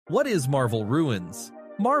What is Marvel Ruins?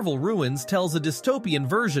 Marvel Ruins tells a dystopian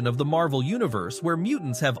version of the Marvel Universe where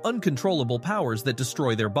mutants have uncontrollable powers that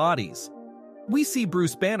destroy their bodies. We see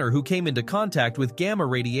Bruce Banner, who came into contact with gamma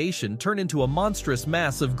radiation, turn into a monstrous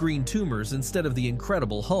mass of green tumors instead of the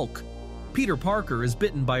Incredible Hulk. Peter Parker is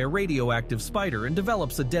bitten by a radioactive spider and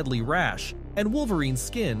develops a deadly rash, and Wolverine's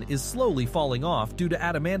skin is slowly falling off due to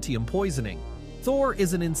adamantium poisoning. Thor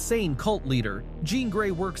is an insane cult leader, Jean Grey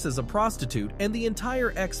works as a prostitute, and the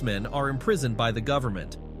entire X-Men are imprisoned by the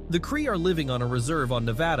government. The Kree are living on a reserve on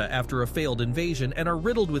Nevada after a failed invasion and are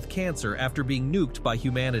riddled with cancer after being nuked by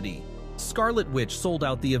humanity. Scarlet Witch sold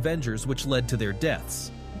out the Avengers, which led to their deaths.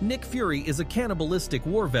 Nick Fury is a cannibalistic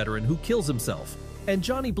war veteran who kills himself, and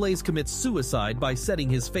Johnny Blaze commits suicide by setting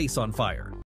his face on fire.